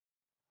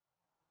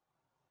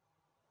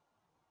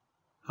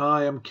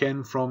Hi, I'm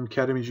Ken from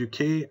Cadimage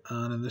UK,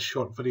 and in this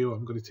short video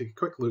I'm going to take a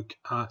quick look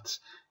at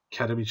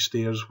Cadimage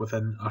stairs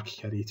within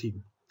ArchiCAD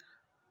 18.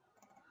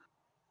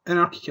 In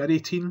ArchiCAD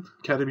 18,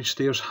 Cadimage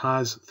stairs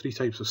has three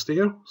types of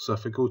stair. So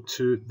if I go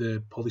to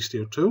the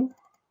polystair tool,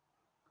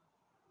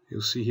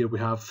 you'll see here we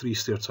have three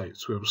stair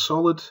types. We have a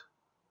solid,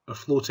 a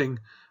floating,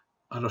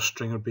 and a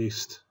stringer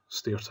based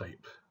stair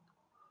type.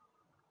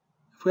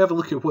 If we have a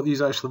look at what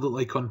these actually look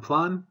like on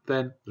plan,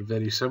 then they're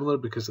very similar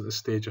because at this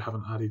stage I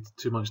haven't added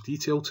too much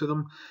detail to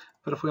them.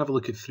 But if we have a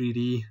look at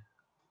 3D,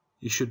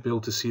 you should be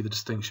able to see the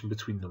distinction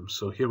between them.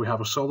 So here we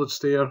have a solid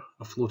stair,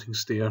 a floating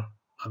stair,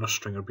 and a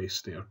stringer based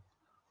stair.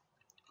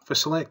 If I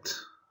select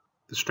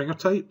the stringer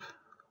type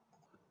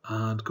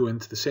and go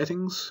into the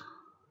settings,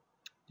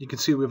 you can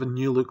see we have a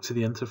new look to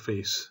the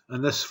interface,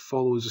 and this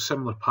follows a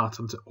similar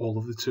pattern to all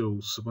of the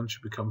tools. So once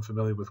you become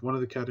familiar with one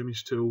of the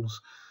Cadimage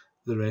tools,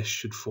 the rest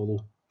should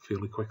follow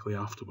fairly quickly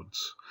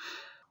afterwards.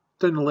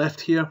 Down the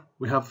left here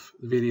we have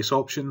the various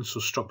options,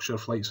 so structure,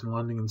 flights and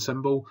landing, and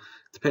symbol.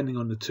 Depending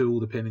on the tool,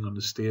 depending on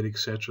the stair,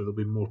 etc., there'll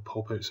be more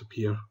pop-outs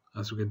appear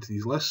as we get into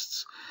these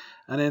lists.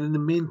 And then in the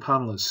main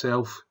panel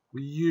itself,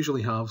 we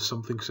usually have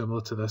something similar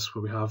to this,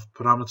 where we have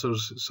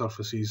parameters,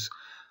 surfaces,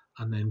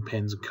 and then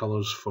pens and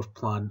colours for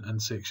plan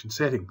and section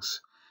settings.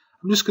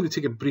 I'm just going to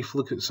take a brief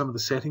look at some of the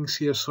settings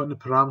here. So in the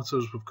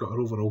parameters, we've got our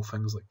overall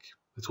things like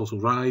the total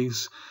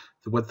rise,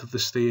 the width of the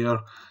stair.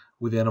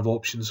 We then have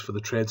options for the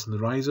treads and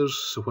the risers,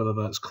 so whether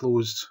that's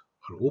closed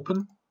or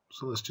open.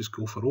 So let's just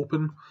go for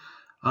open.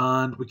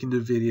 And we can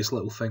do various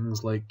little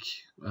things like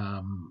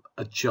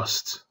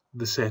adjust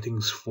the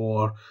settings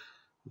for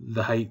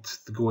the height,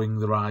 the going,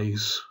 the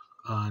rise,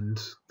 and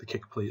the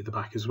kick plate at the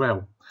back as well.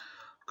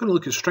 I'm going to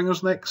look at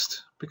stringers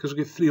next, because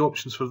we get three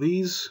options for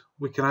these.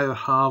 We can either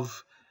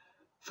have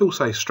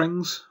full-size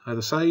strings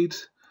either side.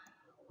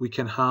 We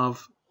can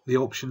have the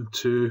option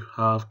to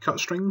have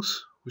cut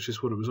strings, which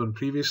is what it was on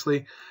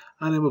previously,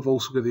 and then we've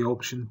also got the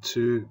option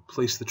to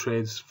place the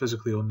treads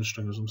physically on the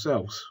stringers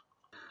themselves.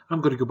 I'm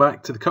going to go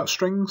back to the cut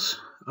strings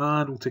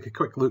and we'll take a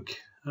quick look,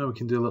 and we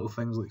can do little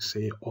things like,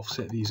 say,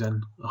 offset these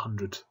in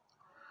 100.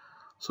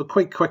 So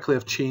quite quickly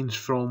I've changed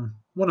from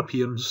one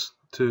appearance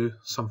to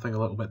something a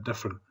little bit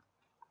different.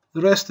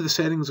 The rest of the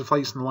settings of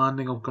flights and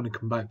landing, I'm going to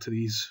come back to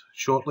these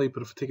shortly,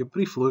 but if I take a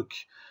brief look,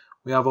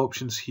 we have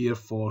options here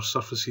for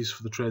surfaces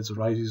for the treads, the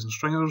rises and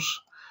stringers,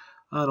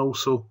 and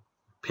also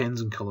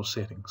pens and colour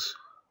settings.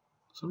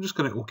 So I'm just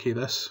going to OK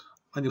this,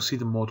 and you'll see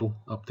the model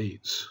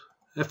updates.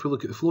 If we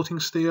look at the floating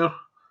stair,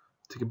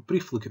 take a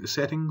brief look at the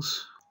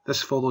settings.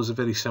 This follows a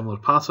very similar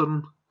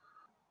pattern.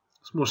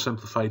 It's more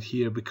simplified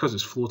here because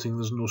it's floating,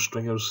 there's no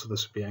stringers, so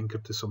this would be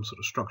anchored to some sort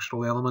of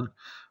structural element.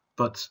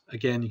 But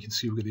again, you can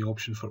see we've got the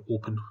option for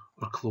open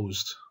or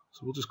closed. So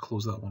we'll just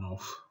close that one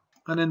off.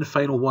 And then the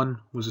final one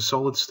was a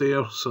solid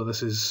stair, so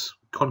this is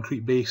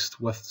concrete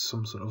based with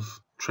some sort of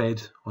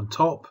tread on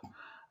top.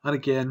 And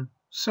again,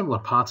 similar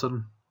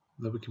pattern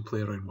that we can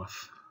play around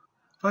with.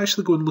 If I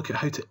actually go and look at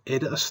how to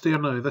edit a stair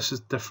now, this is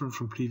different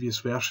from previous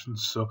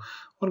versions. So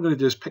what I'm going to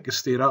do is pick a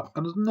stair up,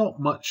 and there's not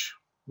much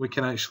we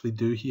can actually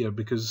do here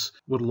because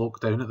we're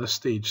locked down at this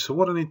stage. So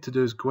what I need to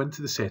do is go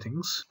into the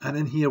settings, and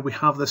in here we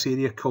have this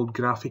area called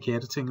graphic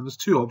editing, and there's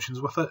two options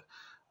with it.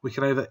 We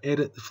can either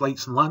edit the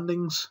flights and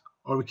landings,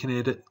 or we can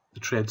edit the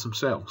treads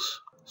themselves.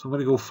 So I'm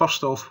going to go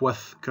first off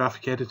with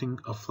graphic editing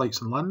of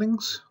flights and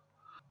landings.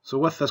 So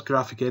with this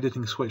graphic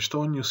editing switched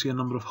on, you'll see a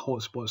number of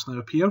hotspots now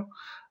appear,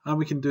 and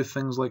we can do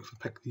things like, if we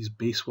pick these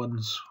base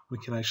ones, we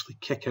can actually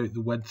kick out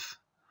the width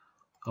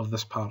of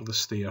this part of the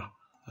stair,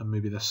 and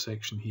maybe this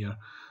section here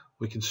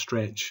we can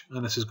stretch,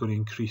 and this is going to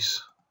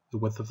increase the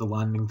width of the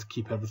landing to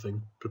keep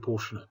everything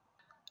proportionate.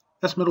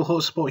 This middle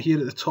hotspot here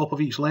at the top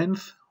of each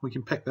length, we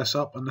can pick this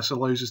up, and this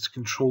allows us to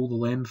control the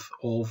length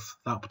of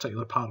that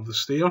particular part of the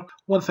stair.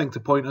 One thing to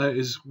point out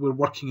is we're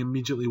working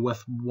immediately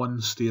with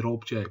one stair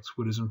object,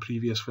 whereas in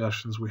previous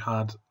versions we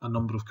had a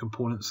number of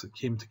components that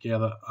came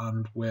together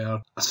and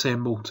were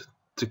assembled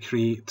to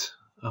create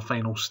a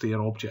final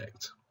stair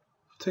object.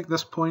 Take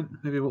this point,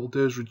 maybe what we'll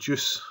do is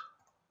reduce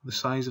the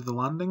size of the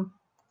landing,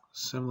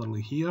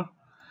 similarly here.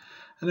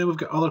 And then we've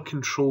got other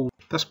controls.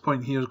 This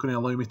point here is going to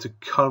allow me to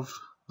curve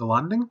the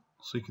landing,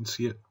 so you can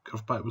see it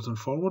curve backwards and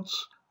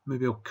forwards.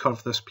 Maybe I'll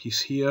curve this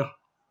piece here,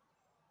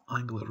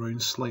 angle it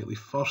around slightly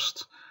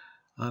first,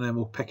 and then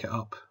we'll pick it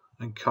up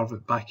and curve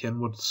it back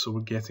inwards, so we're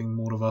getting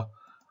more of a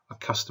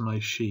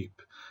customized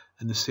shape.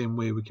 In the same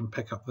way, we can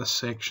pick up this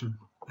section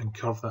and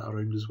curve that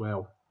around as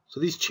well.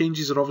 So these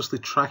changes are obviously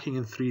tracking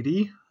in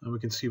 3D, and we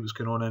can see what's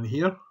going on in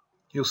here.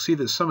 You'll see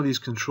that some of these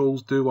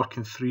controls do work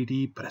in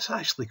 3D, but it's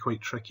actually quite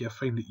tricky. I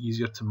find it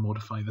easier to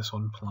modify this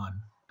on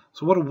plan.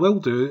 So what I will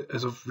do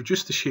is I've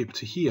reduced the shape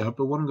to here,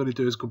 but what I'm going to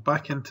do is go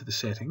back into the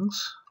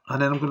settings,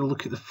 and then I'm going to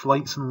look at the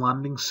flights and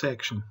landings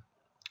section.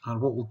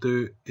 And what we'll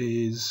do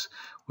is,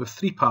 we have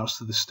three parts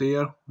to the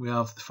stair. We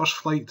have the first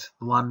flight,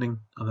 the landing,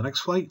 and the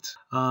next flight.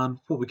 And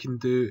what we can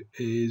do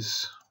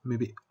is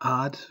maybe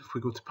add, if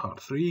we go to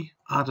part 3,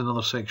 add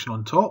another section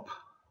on top.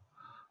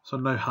 So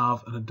I now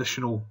have an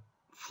additional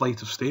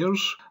flight of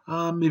stairs.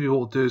 Maybe what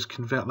we'll do is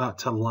convert that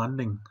to a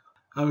landing.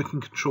 And we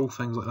can control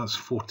things like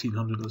that's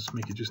 1400, let's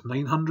make it just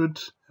 900.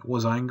 It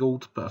was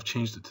angled, but I've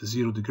changed it to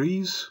 0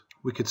 degrees.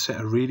 We could set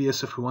a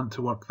radius if we want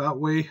to work that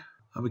way.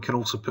 And we can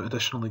also put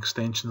additional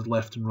extensions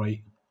left and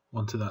right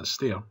onto that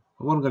stair.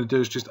 But what I'm going to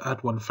do is just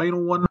add one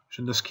final one, which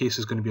in this case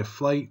is going to be a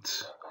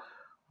flight.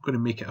 I'm going to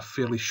make it a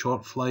fairly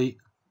short flight.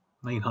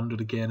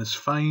 900 again is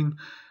fine.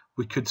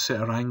 We could set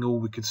our angle,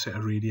 we could set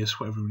a radius,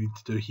 whatever we need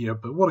to do here.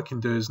 But what I can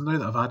do is, now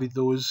that I've added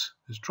those,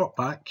 is drop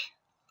back.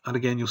 And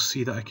again, you'll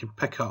see that I can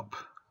pick up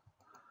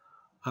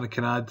and I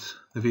can add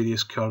the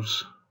various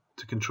curves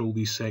to control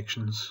these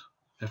sections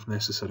if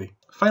necessary.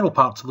 Final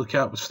part to look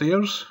at with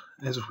stairs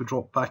is, if we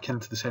drop back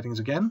into the settings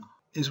again,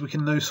 is we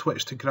can now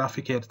switch to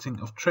graphic editing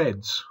of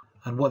treads.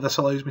 And what this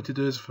allows me to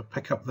do is, if I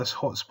pick up this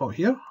hotspot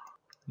here,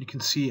 you can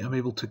see I'm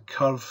able to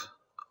curve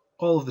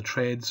all of the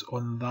treads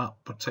on that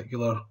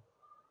particular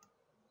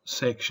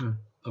section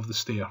of the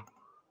stair.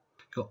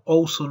 You'll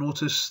also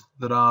notice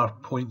there are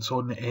points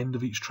on the end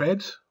of each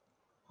tread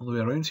all the way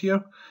around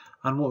here,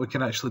 and what we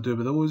can actually do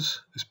with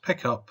those is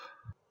pick up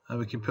and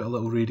we can put a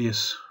little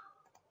radius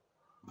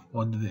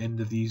on the end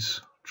of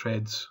these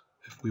treads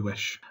if we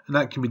wish, and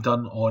that can be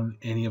done on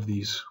any of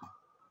these.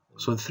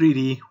 So in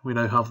 3D we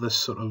now have this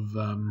sort of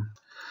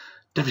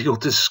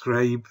difficult to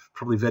describe,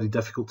 probably very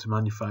difficult to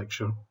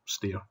manufacture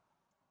stair.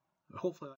 Hopefully